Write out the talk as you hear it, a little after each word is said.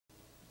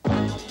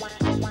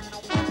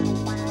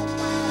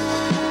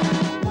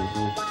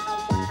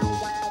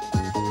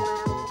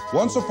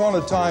Once upon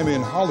a time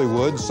in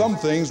Hollywood, some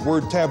things were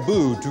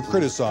taboo to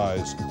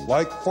criticize,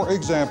 like, for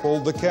example,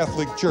 the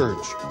Catholic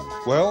Church.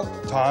 Well,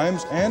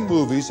 times and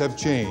movies have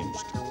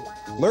changed.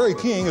 Larry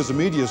King is a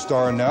media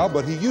star now,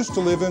 but he used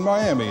to live in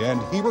Miami,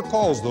 and he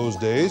recalls those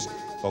days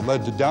that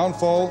led to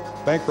downfall,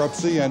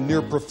 bankruptcy, and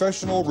near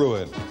professional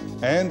ruin,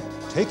 and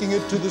taking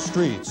it to the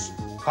streets.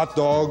 Hot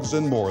dogs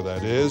and more,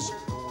 that is.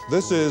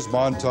 This is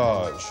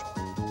Montage.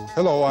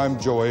 Hello, I'm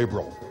Joe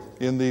Abrell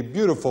in the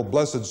beautiful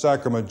Blessed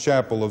Sacrament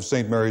Chapel of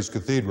St. Mary's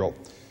Cathedral.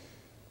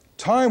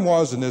 Time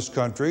was in this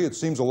country, it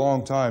seems a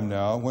long time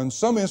now, when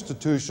some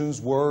institutions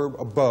were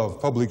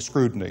above public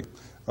scrutiny.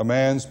 A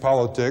man's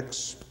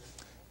politics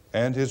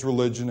and his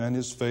religion and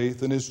his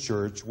faith and his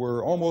church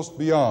were almost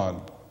beyond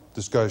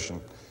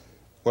discussion.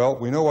 Well,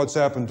 we know what's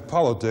happened to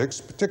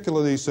politics,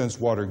 particularly since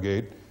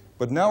Watergate,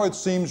 but now it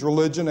seems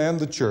religion and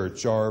the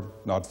church are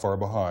not far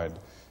behind.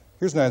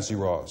 Here's Nancy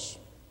Ross.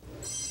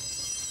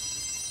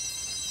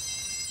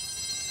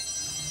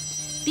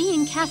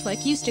 Being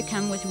Catholic used to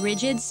come with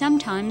rigid,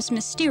 sometimes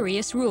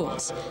mysterious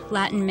rules.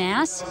 Latin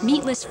Mass,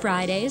 meatless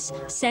Fridays,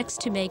 sex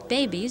to make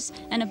babies,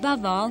 and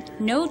above all,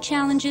 no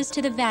challenges to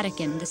the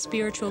Vatican, the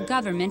spiritual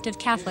government of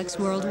Catholics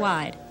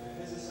worldwide.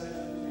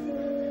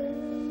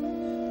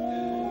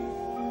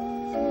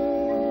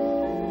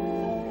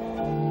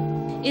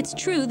 It's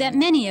true that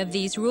many of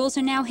these rules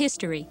are now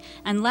history,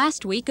 and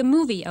last week a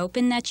movie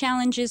opened that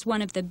challenges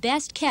one of the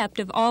best kept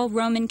of all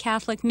Roman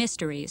Catholic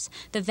mysteries,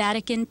 the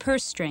Vatican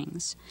purse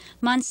strings.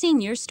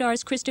 Monsignor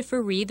stars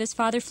Christopher Reeve as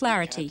Father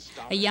Flaherty,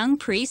 a young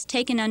priest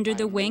taken under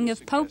the wing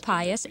of Pope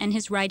Pius and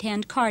his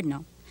right-hand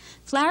cardinal.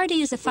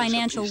 Flaherty is a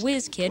financial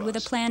whiz kid with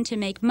a plan to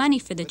make money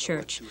for the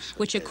church,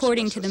 which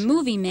according to the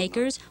movie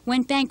makers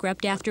went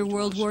bankrupt after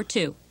World War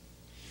II.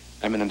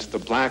 Eminence, the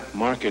black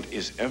market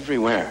is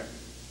everywhere.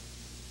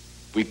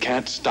 We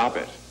can't stop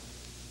it.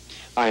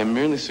 I am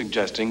merely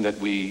suggesting that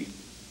we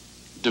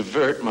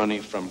divert money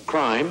from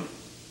crime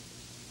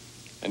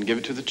and give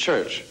it to the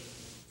church.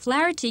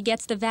 Flaherty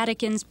gets the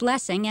Vatican's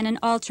blessing and an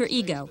alter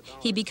ego.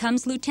 He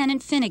becomes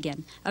Lieutenant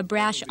Finnegan, a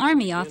brash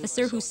army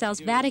officer who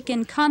sells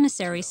Vatican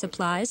commissary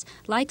supplies,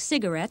 like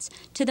cigarettes,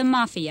 to the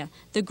Mafia,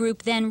 the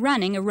group then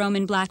running a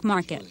Roman black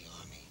market.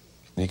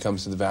 He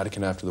comes to the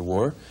Vatican after the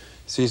war,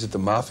 sees that the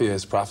Mafia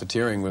is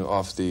profiteering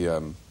off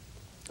the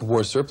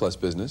war surplus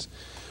business.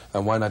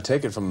 Why not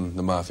take it from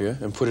the Mafia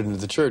and put it into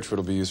the church where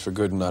it'll be used for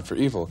good and not for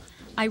evil?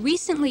 I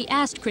recently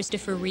asked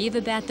Christopher Reeve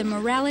about the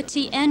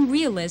morality and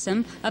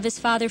realism of his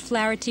Father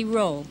Flaherty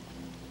role.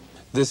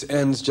 This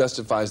ends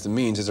justifies the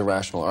means is a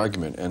rational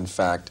argument. In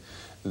fact,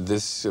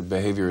 this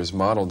behavior is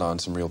modeled on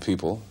some real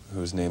people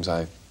whose names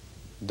I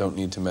don't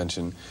need to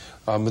mention.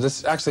 But this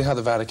is actually how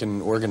the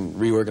Vatican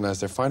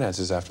reorganized their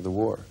finances after the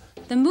war.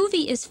 The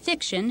movie is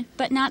fiction,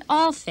 but not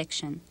all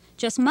fiction.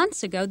 Just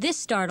months ago, this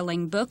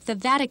startling book, The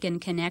Vatican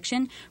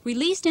Connection,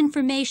 released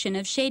information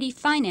of shady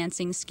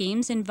financing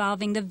schemes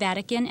involving the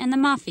Vatican and the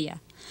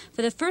Mafia.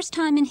 For the first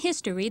time in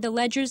history, the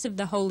ledgers of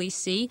the Holy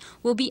See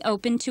will be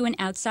open to an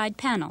outside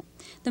panel.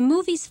 The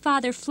movie's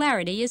Father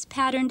Flaherty is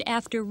patterned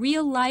after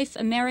real-life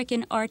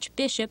American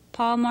Archbishop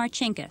Paul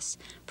Marcinkus,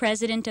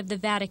 president of the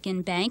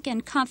Vatican Bank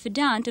and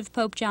confidant of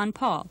Pope John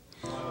Paul.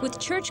 With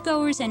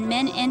churchgoers and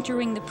men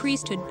entering the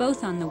priesthood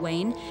both on the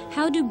wane,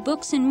 how do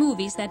books and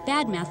movies that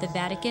badmouth the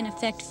Vatican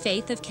affect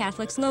faith of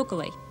Catholics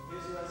locally?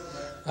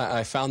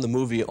 I found the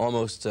movie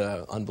almost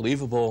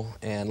unbelievable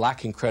and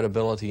lacking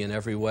credibility in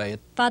every way.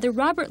 Father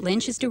Robert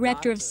Lynch is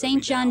director of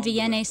St. John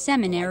Vianney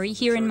Seminary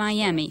here in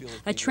Miami,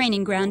 a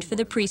training ground for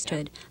the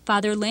priesthood.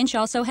 Father Lynch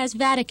also has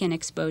Vatican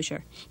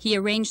exposure. He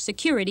arranged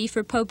security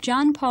for Pope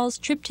John Paul's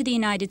trip to the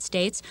United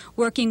States,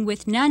 working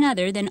with none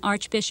other than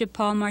Archbishop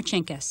Paul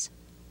Marcinkus.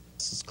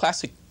 It's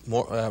classic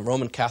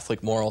Roman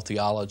Catholic moral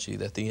theology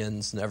that the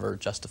ends never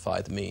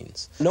justify the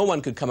means. No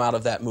one could come out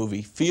of that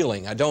movie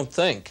feeling, I don't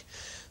think,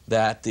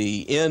 that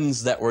the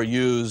ends that were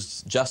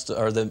used,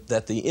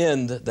 that the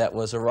end that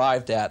was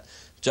arrived at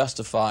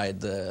justified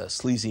the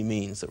sleazy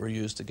means that were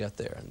used to get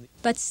there.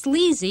 But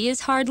sleazy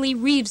is hardly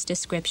Reeve's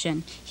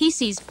description. He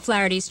sees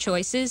Flaherty's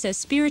choices as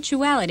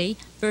spirituality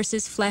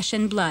versus flesh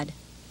and blood.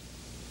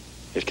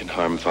 It can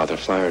harm Father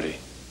Flaherty,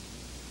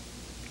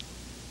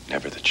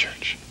 never the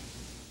church.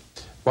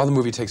 While the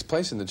movie takes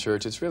place in the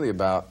church, it's really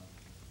about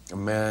a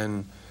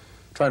man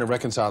trying to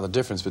reconcile the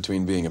difference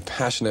between being a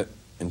passionate,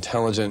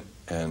 intelligent,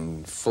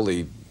 and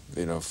fully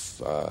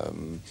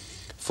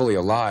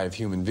alive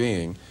human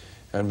being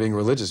and being a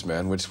religious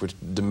man, which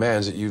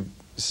demands that you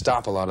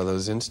stop a lot of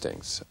those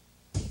instincts.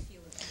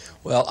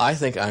 Well, I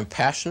think I'm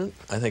passionate,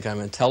 I think I'm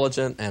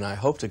intelligent, and I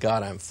hope to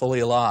God I'm fully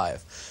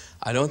alive.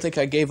 I don't think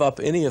I gave up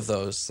any of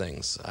those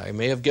things. I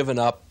may have given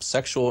up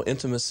sexual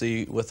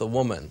intimacy with a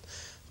woman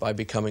by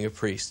becoming a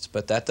priest,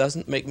 but that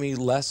doesn't make me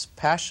less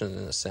passionate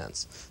in a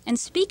sense. And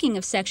speaking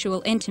of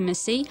sexual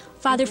intimacy,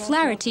 Father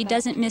Flaherty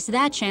doesn't miss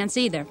that chance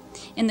either.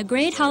 In the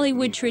great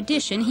Hollywood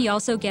tradition, he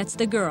also gets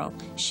the girl.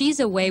 She's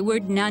a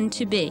wayward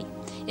nun-to-be.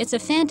 It's a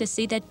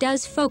fantasy that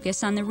does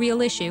focus on the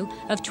real issue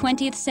of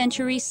 20th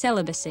century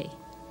celibacy.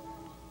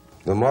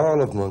 The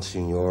moral of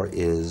Monsignor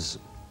is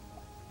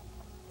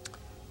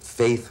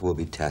faith will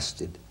be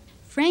tested.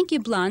 Frank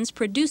Yablans,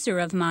 producer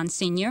of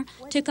Monsignor,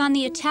 took on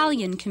the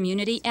Italian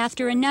community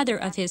after another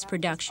of his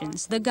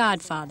productions, The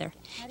Godfather.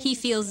 He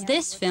feels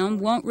this film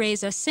won't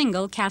raise a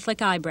single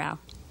Catholic eyebrow.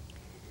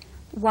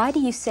 Why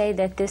do you say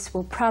that this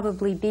will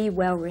probably be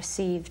well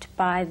received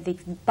by the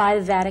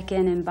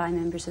Vatican and by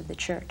members of the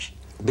Church?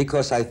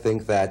 Because I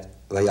think that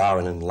they are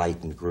an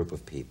enlightened group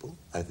of people.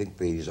 I think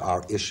these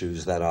are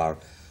issues that are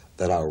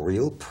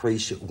real.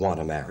 Priests want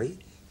to marry.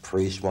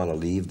 Priests want to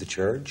leave the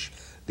Church.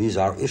 These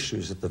are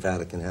issues that the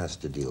Vatican has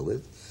to deal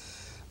with.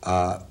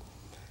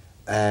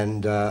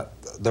 And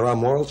there are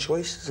moral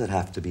choices that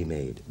have to be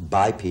made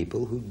by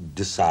people who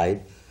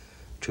decide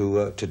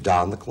to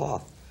don the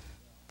cloth.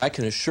 I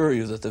can assure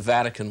you that the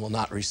Vatican will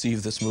not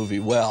receive this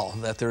movie well,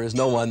 that there is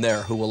no one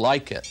there who will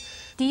like it.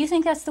 Do you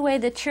think that's the way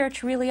the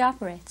Church really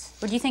operates?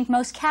 Or do you think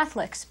most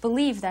Catholics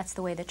believe that's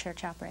the way the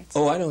Church operates?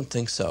 Oh, I don't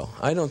think so.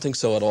 I don't think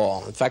so at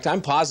all. In fact,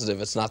 I'm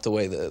positive it's not the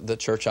way the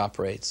Church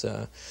operates.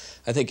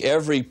 I think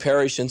every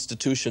parish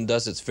institution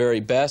does its very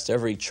best,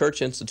 every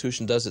church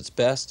institution does its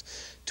best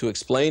to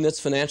explain its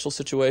financial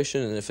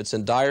situation, and if it's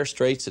in dire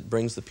straits, it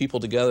brings the people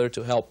together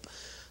to help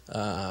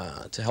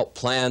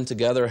plan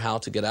together how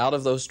to get out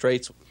of those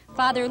straits.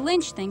 Father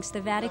Lynch thinks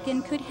the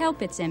Vatican could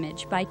help its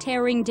image by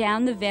tearing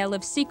down the veil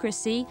of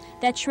secrecy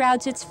that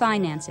shrouds its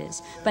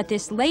finances. But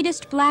this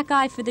latest black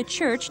eye for the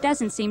Church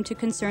doesn't seem to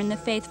concern the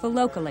faithful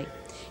locally.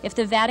 If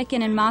the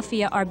Vatican and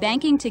Mafia are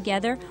banking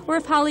together, or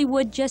if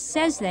Hollywood just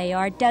says they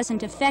are,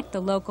 doesn't affect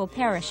the local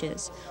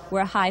parishes,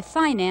 where high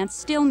finance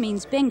still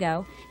means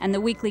bingo and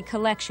the weekly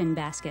collection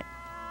basket.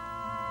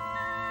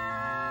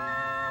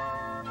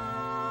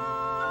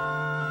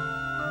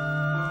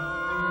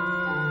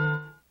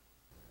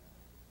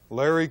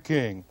 Larry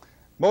King.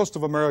 Most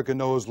of America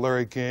knows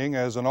Larry King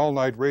as an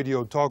all-night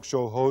radio talk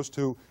show host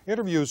who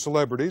interviews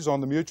celebrities on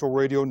the Mutual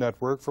Radio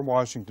Network from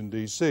Washington,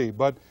 D.C.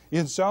 But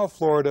in South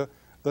Florida,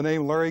 the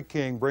name Larry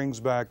King brings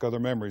back other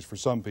memories for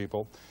some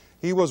people.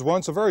 He was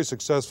once a very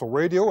successful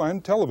radio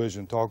and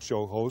television talk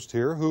show host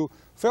here who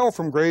fell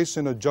from grace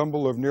in a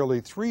jumble of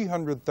nearly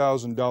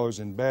 $300,000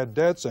 in bad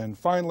debts and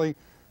finally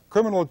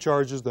criminal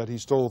charges that he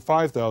stole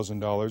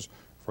 $5,000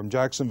 from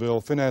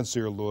Jacksonville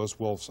financier Lewis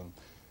Wolfson.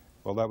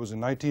 Well, that was in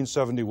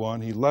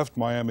 1971. He left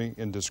Miami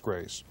in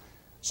disgrace.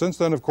 Since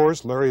then, of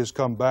course, Larry has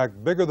come back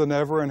bigger than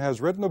ever and has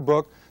written a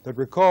book that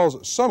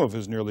recalls some of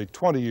his nearly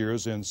 20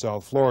 years in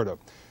South Florida.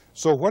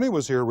 So when he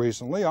was here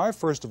recently, I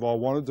first of all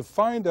wanted to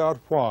find out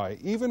why,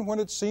 even when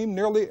it seemed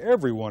nearly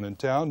everyone in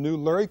town knew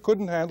Larry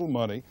couldn't handle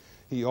money,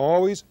 he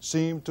always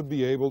seemed to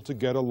be able to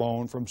get a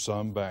loan from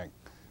some bank.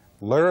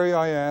 Larry,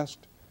 I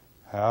asked,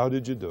 how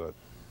did you do it?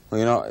 Well,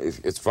 you know,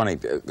 it's funny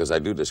because I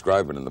do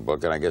describe it in the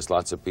book, and I guess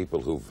lots of people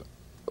who've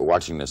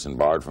watching this and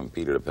borrowed from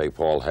Peter to pay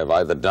Paul have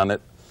either done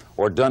it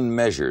or done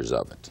measures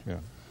of it.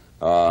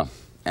 Yeah.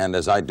 And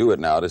as I do it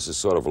now, this is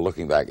sort of a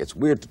looking back. It's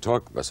weird to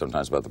talk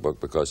sometimes about the book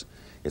because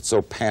it's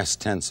so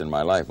past tense in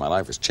my life. My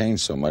life has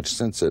changed so much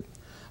since it.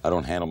 I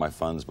don't handle my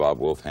funds. Bob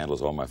Wolf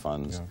handles all my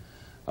funds.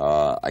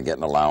 Yeah. I get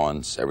an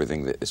allowance,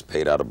 everything that is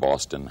paid out of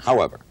Boston.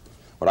 However,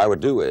 what I would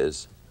do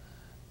is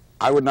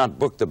I would not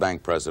book the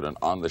bank president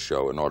on the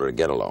show in order to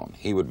get a loan.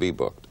 He would be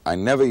booked. I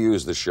never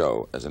use the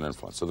show as an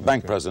influence. So the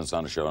bank president's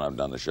on the show, and I've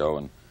done the show,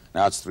 and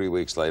now it's 3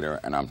 weeks later,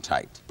 and I'm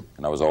tight.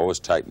 And I was always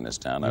tight in this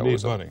town. I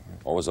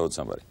always owed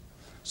somebody.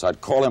 So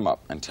I'd call him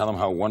up and tell him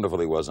how wonderful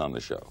he was on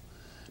the show.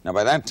 Now,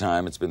 by that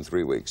time, it's been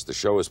 3 weeks. The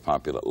show is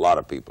popular. A lot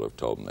of people have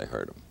told him they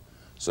heard him.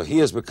 So he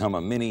has become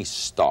a mini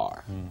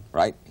star,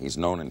 right? He's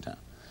known in town.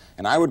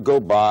 And I would go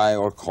by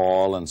or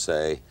call and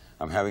say,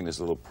 I'm having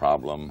this little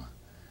problem.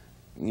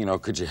 You know,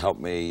 could you help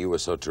me? You were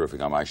so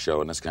terrific on my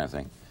show, and this kind of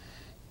thing.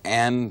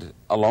 And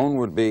a loan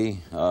would be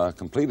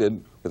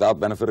completed without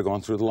benefit of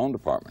going through the loan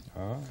department.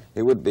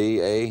 It would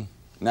be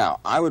now,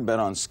 I would bet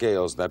on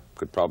scales that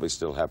could probably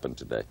still happen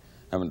today.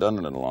 Haven't done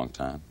it in a long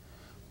time.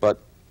 But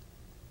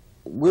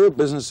we're a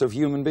business of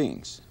human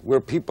beings.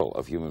 We're people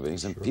of human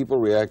beings, and people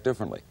react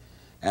differently.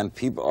 And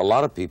a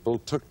lot of people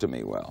took to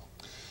me well.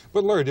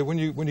 But Larry, when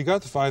you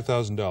got the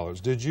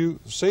 $5,000, did you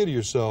say to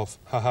yourself,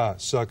 ha-ha,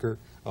 sucker,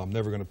 I'm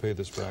never going to pay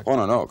this back?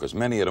 Oh, no, because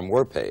many of them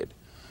were paid.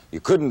 You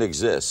couldn't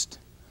exist.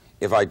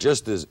 If I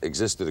just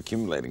existed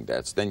accumulating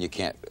debts, then you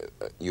can't,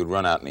 you'd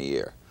run out in a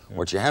year. Yeah.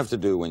 What you have to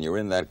do when you're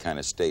in that kind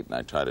of state, and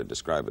I try to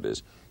describe it,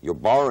 is you're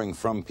borrowing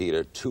from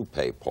Peter to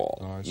pay Paul.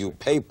 Oh, you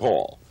pay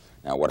Paul.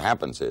 Now, what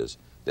happens is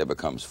there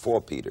becomes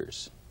 4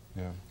 Peters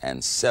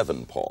and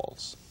 7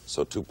 Pauls.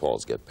 So 2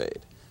 Pauls get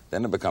paid.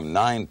 Then there become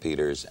 9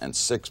 Peters and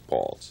 6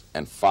 Pauls,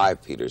 and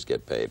 5 Peters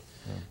get paid.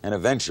 Yeah. And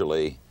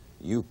eventually,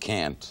 you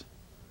can't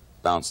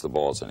bounce the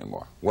balls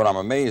anymore. What I'm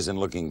amazed in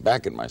looking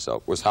back at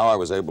myself was how I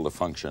was able to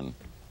function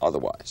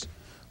otherwise.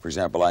 For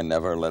example, I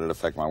never let it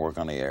affect my work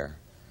on the air.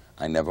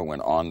 I never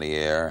went on the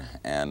air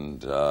and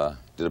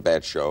did a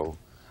bad show.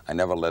 I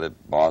never let it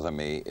bother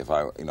me if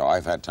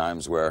I've had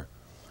times where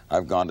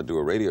I've gone to do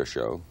a radio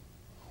show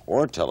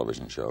or a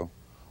television show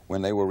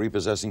when they were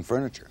repossessing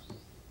furniture.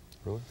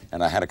 Really?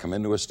 And I had to come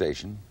into a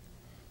station,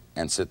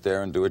 and sit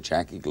there and do a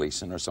Jackie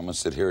Gleason, or someone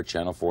sit here at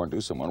Channel 4 and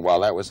do someone while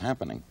that was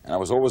happening. And I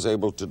was always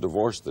able to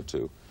divorce the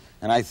two.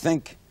 And I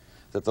think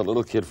that the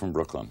little kid from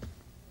Brooklyn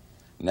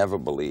never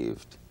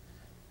believed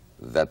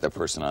that the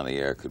person on the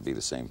air could be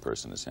the same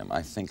person as him.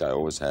 I think I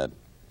always had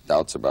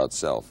doubts about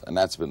self, and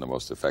that's been the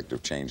most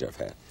effective change I've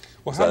had.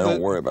 Well, so I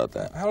don't worry about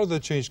that. How did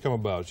that change come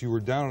about? You were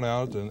down and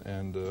out,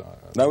 and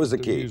that was the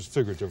key. Used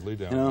figuratively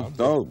down and out.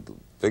 No,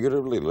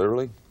 figuratively,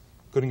 literally.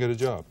 Couldn't get a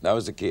job. That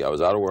was the key. I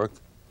was out of work.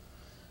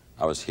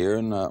 I was here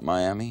in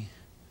Miami.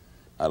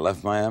 I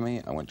left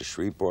Miami. I went to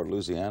Shreveport,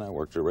 Louisiana. I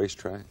worked at a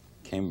racetrack.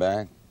 Came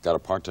back, got a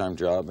part-time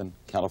job in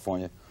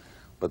California.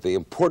 But the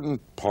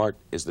important part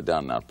is the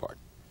down and out part.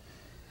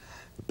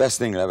 The best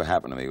thing that ever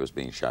happened to me was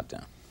being shot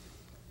down.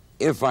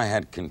 If I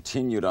had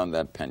continued on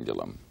that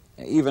pendulum,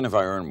 even if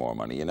I earned more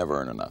money, you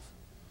never earn enough.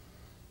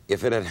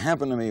 If it had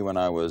happened to me when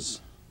I was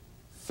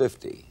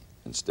 50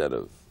 instead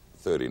of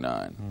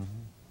 39,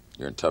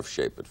 you're in tough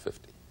shape at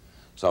 50.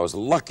 So I was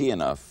lucky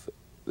enough,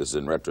 this is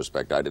in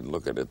retrospect, I didn't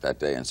look at it that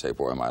day and say,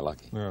 boy, am I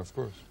lucky. Yeah, of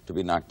course. To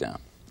be knocked down.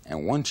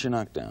 And once you're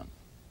knocked down,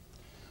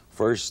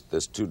 first,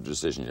 there's two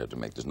decisions you have to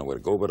make. There's nowhere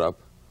to go but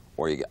up,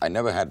 or you get, I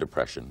never had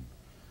depression,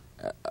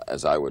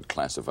 as I would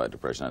classify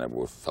depression. I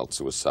never felt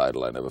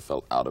suicidal. I never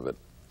felt out of it.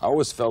 I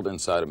always felt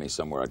inside of me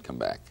somewhere I'd come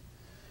back.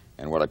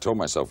 And what I told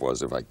myself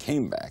was, if I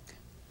came back,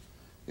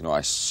 you know,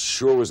 I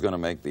sure was going to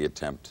make the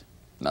attempt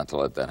not to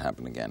let that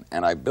happen again.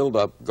 And I built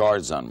up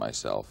guards on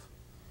myself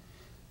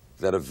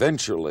that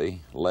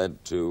eventually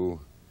led to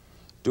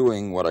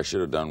doing what I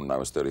should have done when I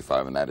was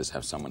 35, and that is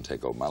have someone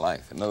take over my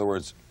life. In other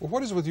words... Well,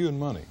 what is it with you and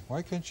money?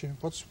 Why can't you...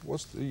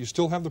 you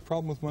still have the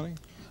problem with money?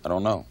 I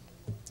don't know.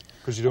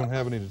 Because you don't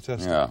have any to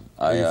test it?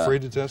 Are you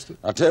afraid to test it?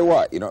 I'll tell you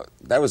what, you know,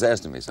 that was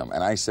asked of me something,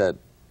 and I said,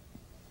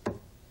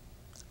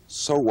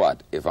 so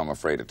what if I'm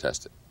afraid to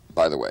test it?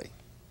 By the way,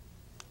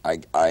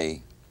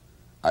 I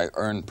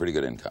earn pretty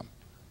good income.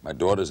 My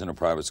daughter's in a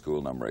private school,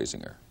 and I'm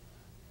raising her.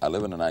 I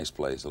live in a nice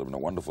place. I live in a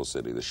wonderful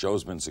city. The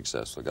show's been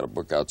successful. I got a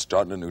book out,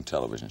 starting a new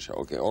television show.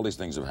 Okay, all these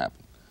things have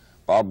happened.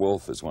 Bob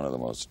Wolf is one of the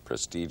most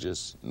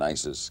prestigious,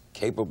 nicest,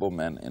 capable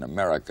men in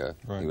America.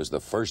 Right. He was the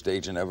first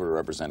agent ever to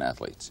represent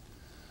athletes.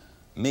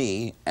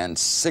 Me and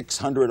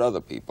 600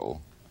 other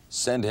people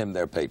send him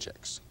their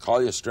paychecks.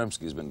 Carl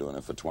Yastrzemski's been doing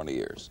it for 20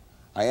 years.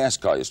 I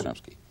asked Carl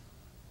Yastrzemski,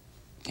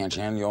 can't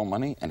you handle your own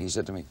money? And he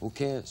said to me, who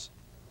cares?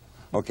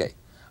 Okay,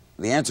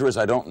 the answer is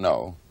I don't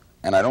know,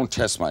 and I don't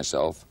test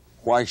myself.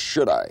 Why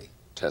should I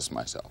test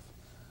myself?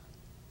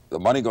 The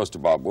money goes to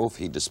Bob Wolf.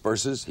 He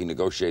disperses. He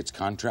negotiates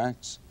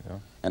contracts. Yeah.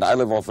 And I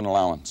live off an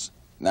allowance.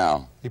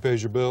 Now... He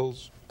pays your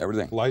bills?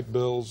 Everything. Light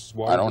bills?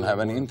 Water I don't have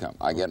any income.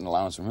 I get an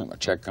allowance from him. A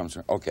check comes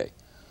from... Okay.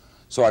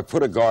 So I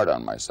put a guard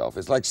on myself.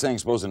 It's like saying,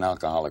 suppose an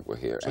alcoholic were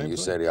here, and you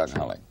say to the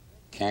alcoholic,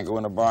 can't go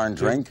in a bar and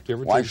drink?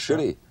 Why should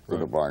he go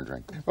to a bar and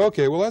drink?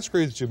 Okay, well, that's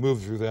great that you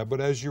moved through that, but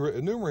as you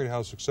enumerate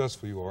how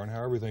successful you are and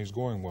how everything's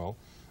going well,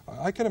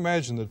 I can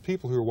imagine that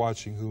people who are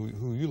watching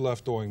who you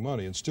left owing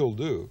money and still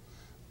do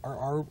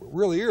are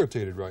really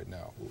irritated right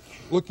now,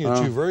 looking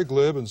at you very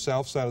glib and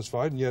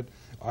self-satisfied, and yet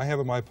I have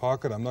in my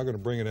pocket, I'm not going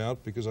to bring it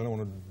out because I don't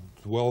want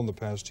to dwell in the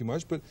past too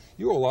much, but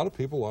you owe a lot of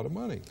people a lot of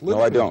money.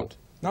 No, I don't.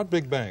 Not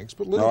big banks,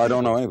 but little No, I people.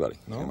 don't know anybody.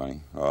 No?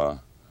 Money.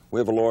 We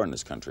have a law in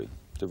this country.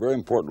 It's a very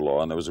important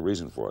law, and there was a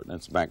reason for it, and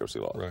it's bankruptcy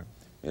law. Right.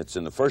 It's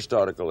in the first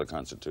article of the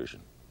Constitution.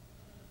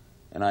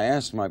 And I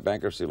asked my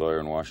bankruptcy lawyer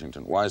in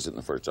Washington, why is it in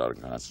the first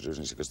article of the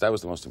Constitution? He said, because that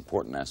was the most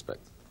important aspect.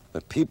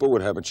 That people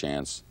would have a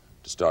chance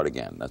to start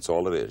again. That's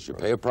all it is. You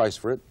pay a price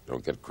for it,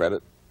 don't get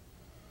credit.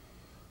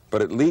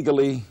 But it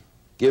legally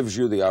gives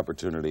you the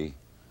opportunity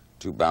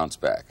to bounce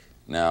back.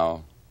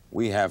 Now,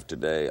 we have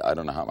today, I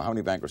don't know how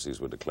many bankruptcies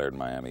were declared in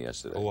Miami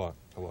yesterday? A lot,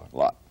 a lot. A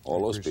lot. All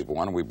those people.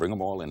 Why don't we bring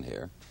them all in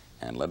here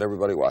and let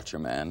everybody watch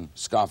them and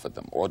scoff at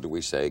them? Or do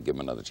we say, give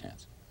them another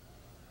chance?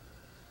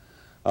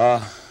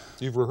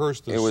 You've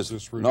rehearsed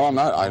this No, I'm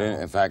not. I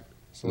didn't. In fact,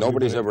 so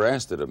nobody's ever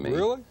asked it of me.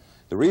 Really?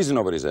 The reason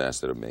nobody's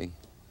asked it of me,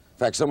 in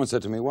fact, someone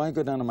said to me, why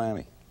go down to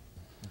Miami?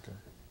 Okay.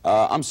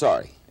 I'm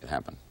sorry it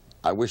happened.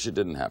 I wish it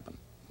didn't happen,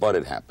 but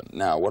it happened.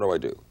 Now,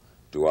 what do?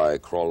 Do I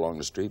crawl along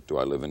the street? Do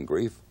I live in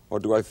grief? Or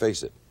do I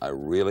face it? I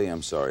really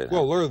am sorry it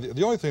happened. Well, Larry,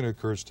 the only thing that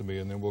occurs to me,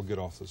 and then we'll get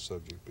off this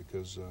subject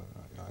because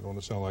I don't want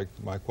to sound like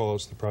Mike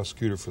Wallace, the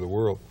prosecutor for the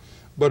world,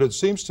 but it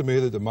seems to me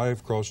that it might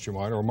have crossed your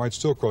mind, or might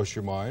still cross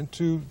your mind,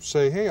 to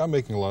say, hey, I'm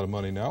making a lot of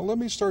money now. Let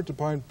me start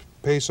to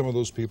pay some of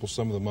those people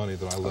some of the money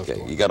that I left on.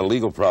 Okay, you got a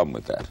legal problem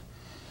with that.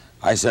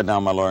 I sat down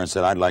with my lawyer and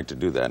said, I'd like to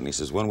do that. And he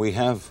says, when we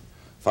have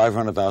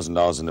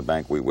 $500,000 in the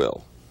bank, we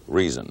will.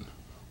 Reason,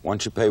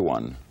 once you pay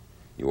one,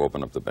 you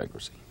open up the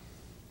bankruptcy.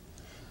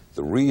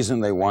 The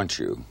reason they want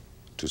you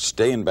to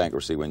stay in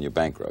bankruptcy when you're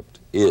bankrupt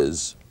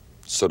is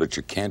so that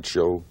you can't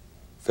show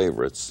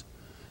favorites.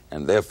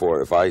 And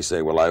therefore, if I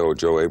say, well, I owe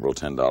Joe Averill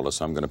 $10,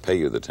 so I'm going to pay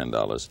you the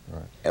 $10,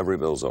 right, every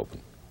bill's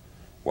open.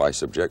 Why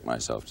subject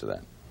myself to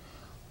that?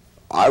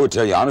 I would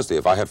tell you honestly,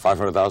 if I had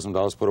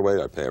 $500,000 put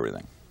away, I'd pay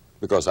everything.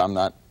 Because I'm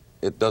not,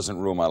 it doesn't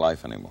rule my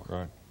life anymore.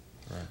 Right,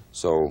 right.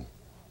 So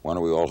Why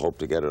don't we all hope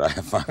to get it? I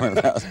have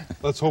 500,000.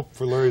 Let's hope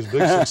for Larry's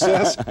big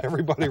success.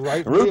 Everybody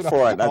write me. Root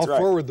for it, that's right. I'll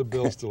forward the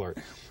bills to Larry.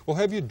 Well,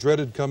 have you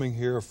dreaded coming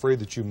here, afraid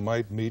that you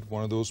might meet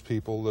one of those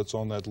people that's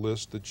on that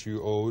list that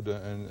you owed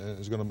and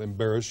is going to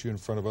embarrass you in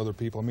front of other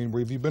people? I mean,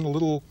 have you been a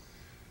little,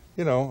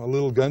 you know, a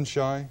little gun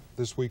shy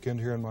this weekend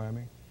here in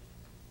Miami?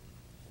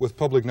 With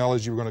public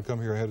knowledge you were going to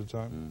come here ahead of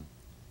time?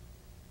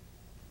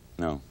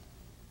 No.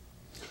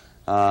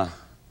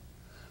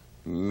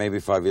 Maybe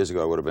 5 years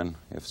ago I would have been,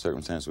 if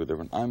circumstances were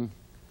different.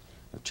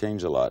 I've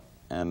changed a lot,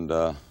 and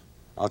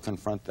I'll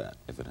confront that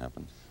if it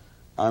happens.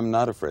 I'm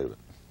not afraid of it.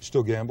 You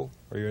still gamble?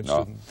 Are you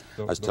interested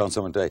in... I was telling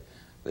someone today,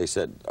 they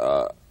said,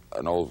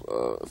 an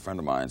old friend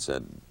of mine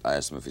said, I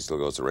asked him if he still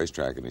goes to the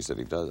racetrack, and he said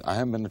he does. I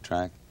haven't been to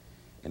track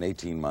in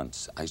 18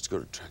 months. I used to go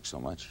to track so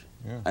much.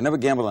 Yeah. I never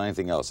gambled on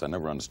anything else. I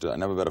never understood. I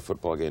never bet a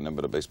football game, never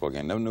bet a baseball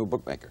game, never knew a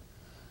bookmaker.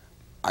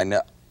 And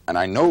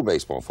I know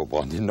baseball and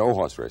football, and didn't know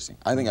horse racing.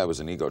 I think I was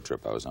an ego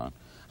trip I was on.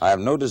 I have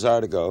no desire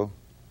to go.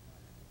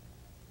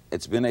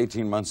 It's been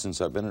 18 months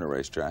since I've been at a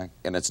racetrack,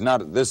 and it's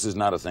not. This is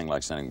not a thing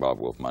like sending Bob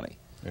Wolf money,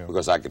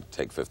 because I could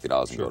take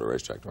 $50 and go to a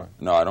racetrack. Right.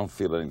 No, I don't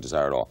feel any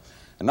desire at all.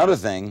 Another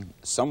thing,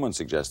 someone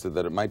suggested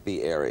that it might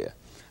be area,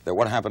 that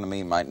what happened to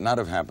me might not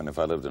have happened if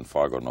I lived in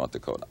Fargo, North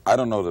Dakota. I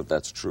don't know that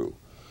that's true.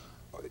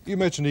 You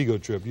mentioned ego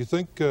trip. You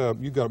think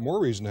you've got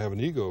more reason to have an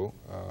ego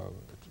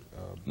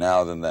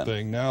now than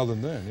then? Now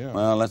than then, yeah.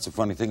 Well, that's the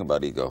funny thing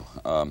about ego.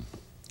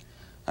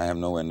 I have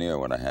nowhere near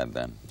what I had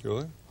then.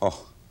 Really?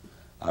 Oh,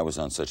 I was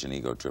on such an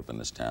ego trip in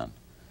this town.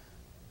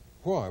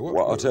 Why?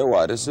 Well, I'll tell you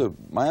why.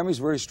 Miami's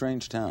a very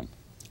strange town.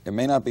 It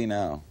may not be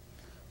now,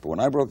 but when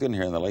I broke in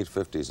here in the late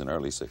 50s and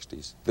early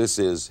 60s, this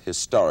is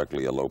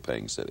historically a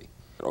low-paying city.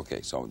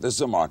 Okay, so this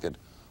is a market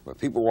where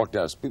people walked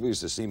out. People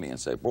used to see me and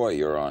say, boy,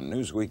 you're on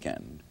News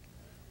Weekend,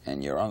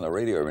 and you're on the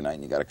radio every night,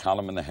 and you got a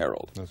column in the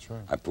Herald. That's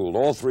right. I pulled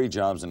all 3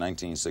 jobs in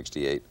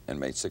 1968 and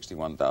made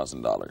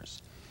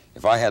 $61,000.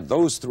 If I had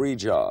those 3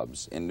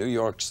 jobs in New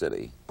York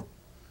City,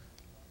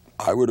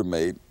 I would have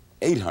made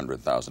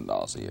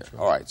 $800,000 a year. Right.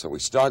 All right, so we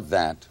start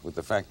that with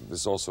the fact that this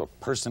is also a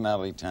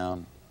personality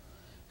town,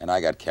 and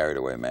I got carried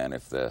away, man.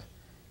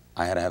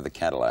 I had to have the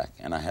Cadillac,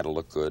 and I had to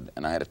look good,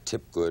 and I had to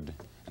tip good,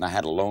 and I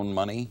had to loan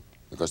money,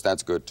 because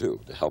that's good too,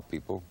 to help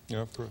people.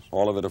 Yeah, of course.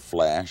 All of it a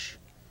flash.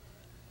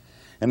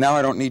 And now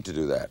I don't need to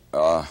do that,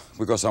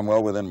 because I'm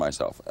well within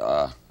myself.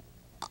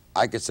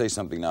 I could say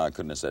something now I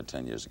couldn't have said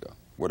 10 years ago.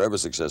 Whatever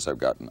success I've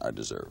gotten, I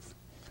deserve,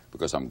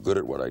 because I'm good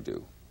at what I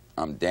do.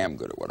 I'm damn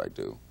good at what I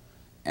do.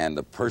 And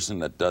the person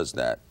that does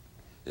that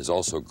is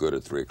also good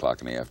at 3 o'clock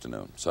in the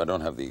afternoon. So I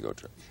don't have the ego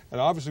trip. And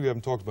obviously we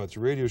haven't talked about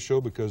your radio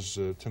show, because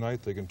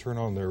tonight they can turn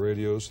on their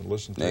radios and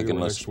listen to you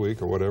next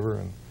week or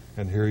whatever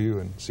and hear you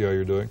and see how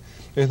you're doing.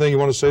 Anything you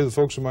want to say to the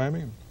folks in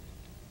Miami?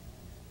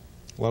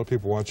 A lot of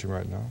people watching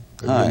right now.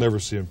 You'll never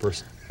see in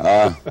person.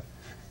 I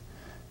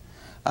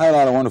had a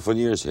lot of wonderful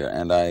years here,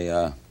 and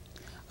I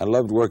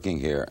loved working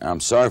here.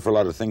 I'm sorry for a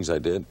lot of things I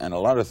did, and a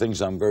lot of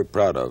things I'm very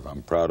proud of.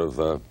 I'm proud of,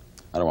 I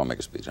don't want to make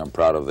a speech, I'm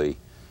proud of the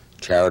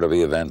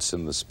charity events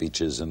and the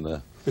speeches and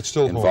the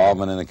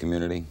involvement in the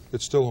community.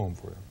 It's still home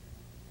for you?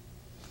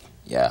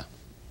 Yeah,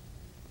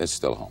 it's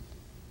still home.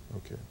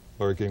 Okay.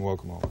 Larry King,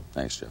 welcome home.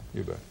 Thanks, Jeff.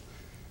 You bet.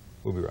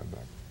 We'll be right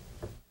back.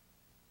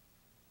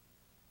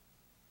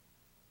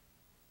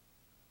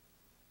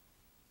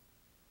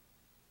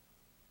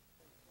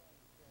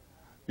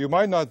 You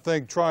might not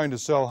think trying to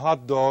sell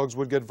hot dogs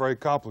would get very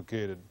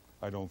complicated.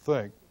 I don't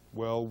think.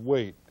 Well,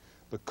 wait.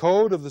 The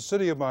code of the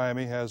city of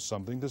Miami has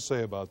something to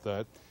say about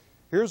that.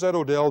 Here's Ed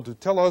Odell to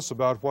tell us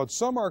about what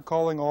some are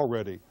calling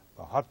already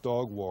the hot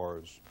dog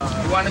wars.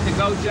 You wanted to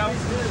go, Joe?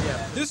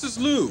 Yeah. This is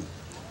Lou.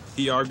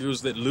 He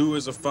argues that Lou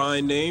is a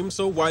fine name,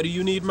 so why do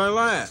you need my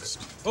last?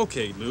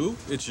 Okay, Lou,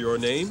 it's your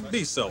name.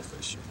 Be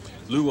selfish.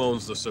 Lou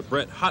owns the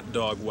Sabrett hot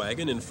dog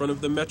wagon in front of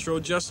the Metro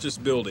Justice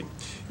Building.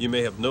 You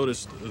may have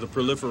noticed the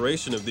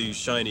proliferation of these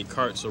shiny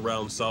carts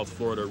around South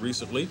Florida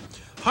recently.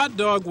 Hot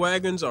dog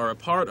wagons are a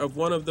part of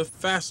one of the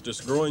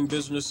fastest growing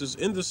businesses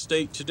in the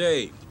state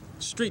today,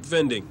 street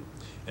vending.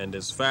 And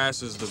as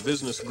fast as the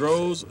business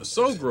grows,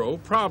 so grow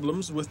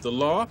problems with the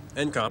law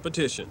and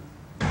competition.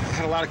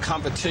 Had a lot of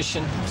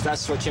competition, if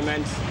that's what you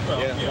meant.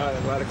 Well, yeah.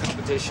 A lot of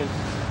competition.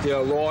 There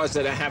are laws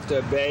that I have to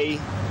obey.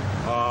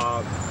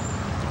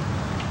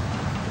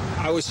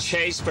 I was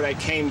chased, but I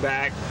came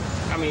back.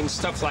 I mean,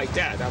 stuff like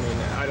that. I mean,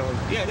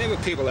 there were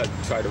people that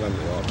tried to run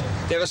me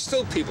off. There are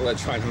still people that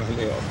try to run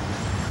me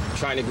off,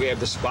 trying to grab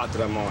the spot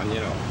that I'm on, you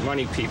know.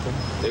 Money people,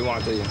 they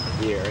want the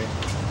area.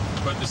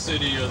 But the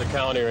city or the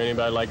county or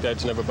anybody like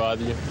that's never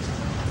bothered you?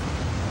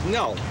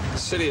 No, the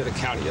city or the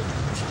county,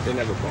 they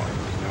never bother me,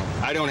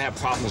 no. I don't have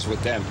problems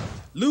with them.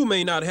 Lou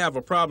may not have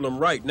a problem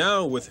right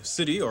now with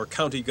city or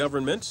county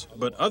governments,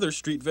 but other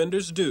street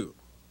vendors do.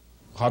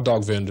 Hot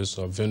dog vendors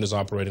or vendors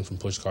operating from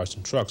push carts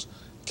and trucks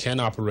can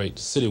operate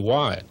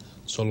citywide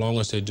so long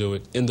as they do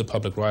it in the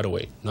public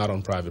right-of-way, not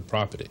on private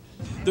property.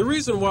 The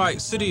reason why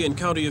city and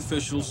county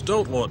officials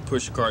don't want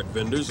pushcart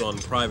vendors on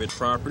private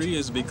property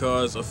is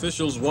because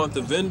officials want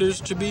the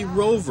vendors to be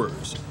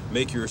rovers.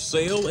 Make your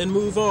sale and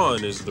move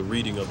on is the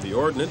reading of the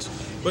ordinance,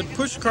 but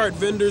pushcart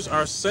vendors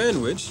are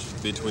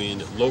sandwiched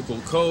between local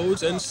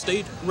codes and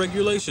state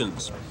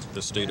regulations.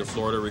 The state of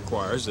Florida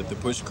requires that the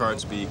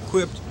pushcarts be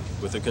equipped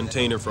with a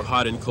container for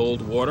hot and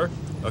cold water,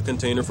 a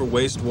container for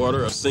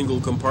wastewater, a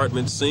single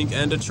compartment sink,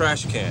 and a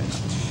trash can.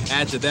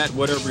 Add to that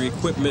whatever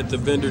equipment the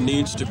vendor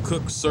needs to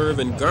cook, serve,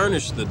 and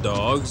garnish the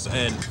dogs,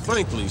 and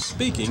frankly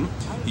speaking,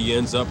 he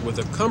ends up with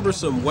a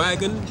cumbersome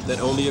wagon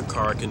that only a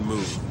car can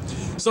move.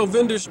 So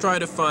vendors try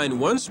to find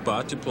one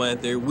spot to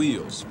plant their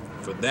wheels.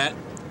 For that,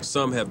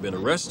 some have been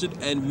arrested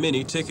and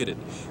many ticketed.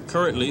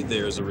 Currently,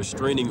 there is a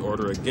restraining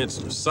order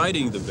against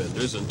citing the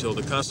vendors until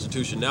the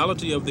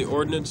constitutionality of the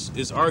ordinance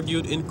is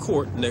argued in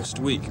court next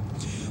week.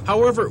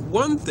 However,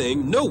 one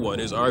thing no one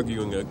is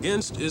arguing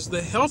against is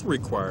the health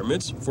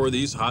requirements for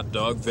these hot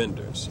dog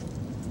vendors.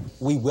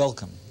 We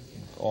welcome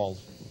all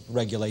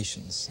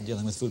regulations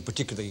dealing with food,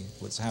 particularly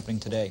what's happening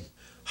today.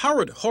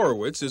 Howard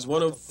Horowitz is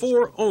one of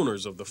 4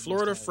 owners of the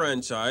Florida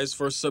franchise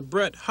for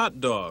Sabrett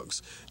hot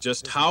dogs.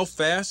 Just how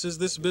fast is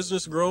this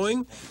business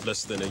growing?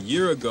 Less than a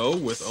year ago,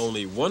 with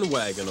only 1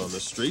 wagon on the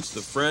streets, the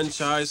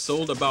franchise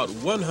sold about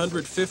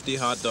 150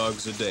 hot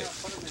dogs a day.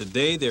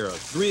 Today, there are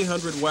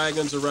 300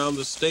 wagons around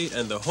the state,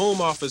 and the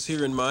home office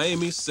here in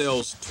Miami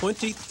sells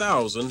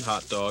 20,000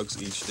 hot dogs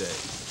each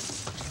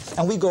day.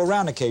 And we go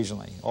around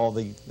occasionally, all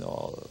the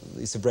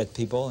Sabrett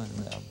people and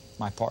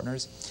my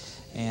partners,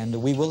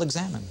 and we will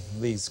examine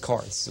these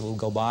carts. We'll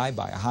go by,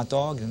 buy a hot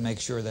dog, and make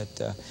sure that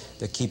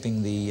they're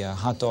keeping the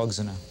hot dogs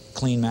in a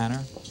clean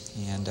manner,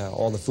 and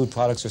all the food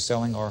products they're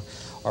selling are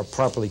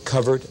properly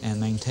covered and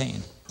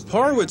maintained.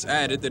 Horowitz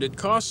added that it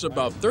costs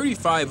about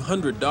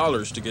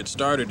 $3,500 to get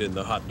started in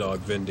the hot dog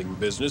vending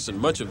business, and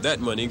much of that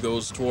money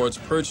goes towards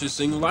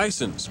purchasing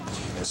license,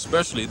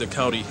 especially the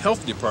county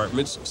health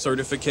department's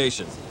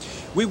certification.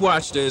 We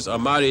watched as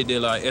Amare de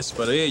la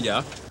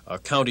Esparella, a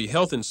county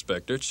health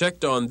inspector,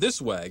 checked on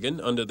this wagon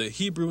under the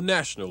Hebrew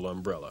National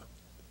umbrella.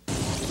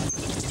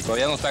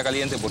 Todavía no está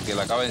caliente porque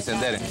la acaba de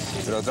encender,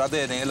 pero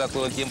trate de tenerla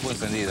todo el tiempo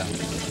encendida.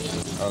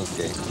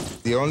 Okay.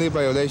 The only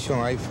violation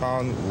I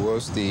found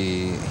was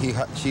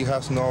she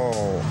has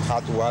no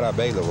hot water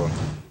available.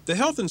 The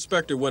health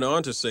inspector went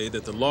on to say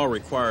that the law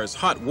requires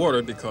hot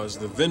water because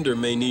the vendor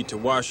may need to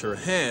wash her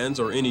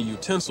hands or any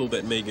utensil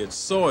that may get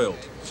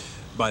soiled.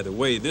 By the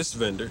way, this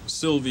vendor,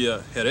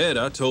 Sylvia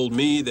Herrera, told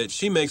me that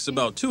she makes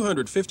about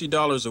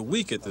 $250 a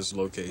week at this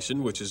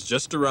location, which is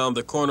just around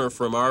the corner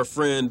from our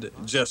friend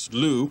Jess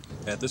Lou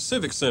at the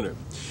Civic Center.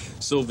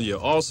 Sylvia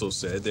also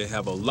said they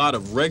have a lot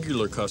of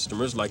regular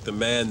customers like the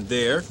man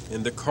there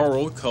in the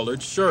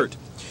coral-colored shirt.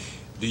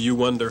 Do you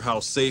wonder how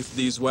safe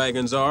these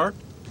wagons are?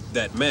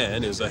 That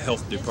man is a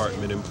health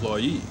department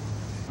employee.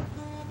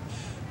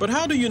 But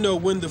how do you know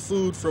when the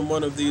food from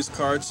one of these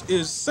carts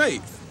is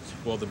safe?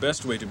 Well, the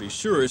best way to be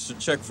sure is to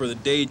check for the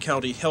Dade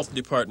County Health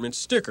Department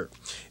sticker.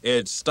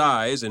 Ed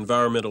Stiles,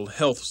 Environmental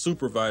Health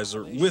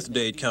Supervisor with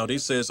Dade County,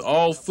 says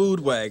all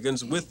food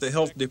wagons with the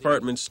Health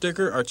Department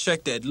sticker are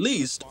checked at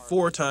least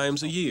 4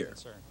 times a year.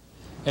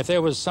 If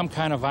there was some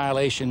kind of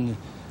violation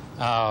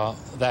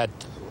that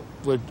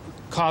would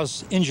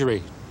cause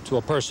injury to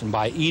a person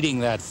by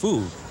eating that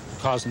food,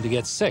 cause them to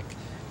get sick,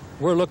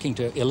 we're looking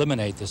to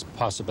eliminate this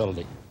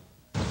possibility.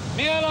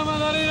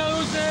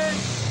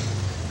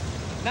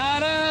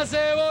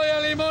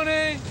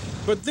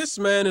 But this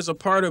man is a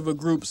part of a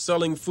group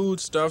selling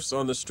foodstuffs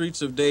on the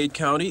streets of Dade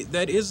County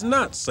that is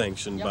not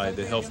sanctioned by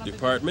the health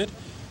department.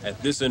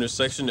 At this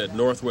intersection at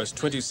Northwest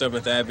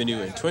 27th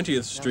Avenue and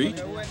 20th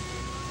Street,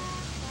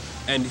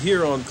 and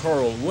here on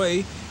Coral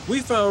Way, we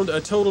found a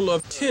total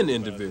of 10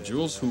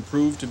 individuals who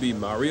proved to be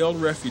Mariel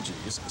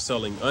refugees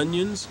selling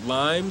onions,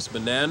 limes,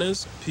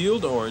 bananas,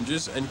 peeled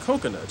oranges, and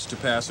coconuts to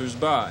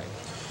passers-by.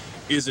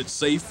 Is it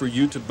safe for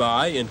you to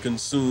buy and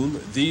consume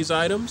these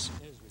items?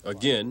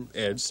 Again,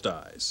 Ed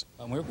Stiles.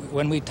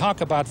 When we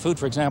talk about food,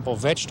 for example,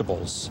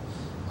 vegetables,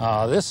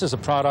 this is a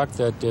product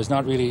that is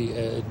not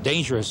really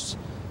dangerous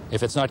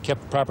if it's not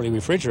kept properly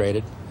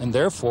refrigerated, and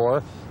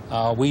therefore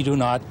we do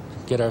not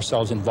get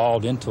ourselves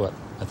involved into it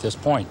at this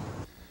point.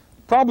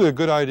 Probably a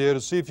good idea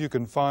to see if you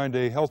can find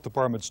a health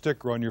department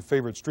sticker on your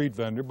favorite street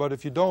vendor, but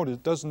if you don't,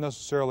 it doesn't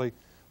necessarily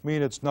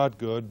mean it's not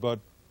good, but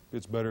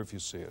it's better if you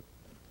see it.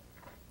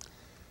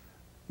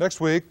 Next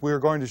week, we are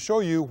going to show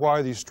you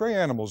why the stray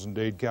animals in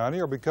Dade County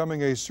are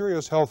becoming a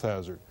serious health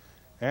hazard,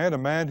 and a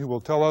man who will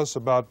tell us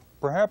about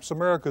perhaps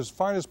America's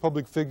finest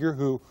public figure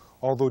who,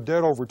 although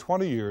dead over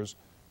 20 years,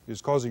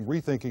 is causing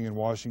rethinking in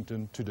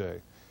Washington today.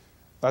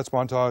 That's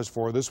Montage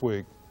for this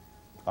week.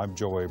 I'm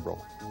Joe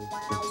Abril.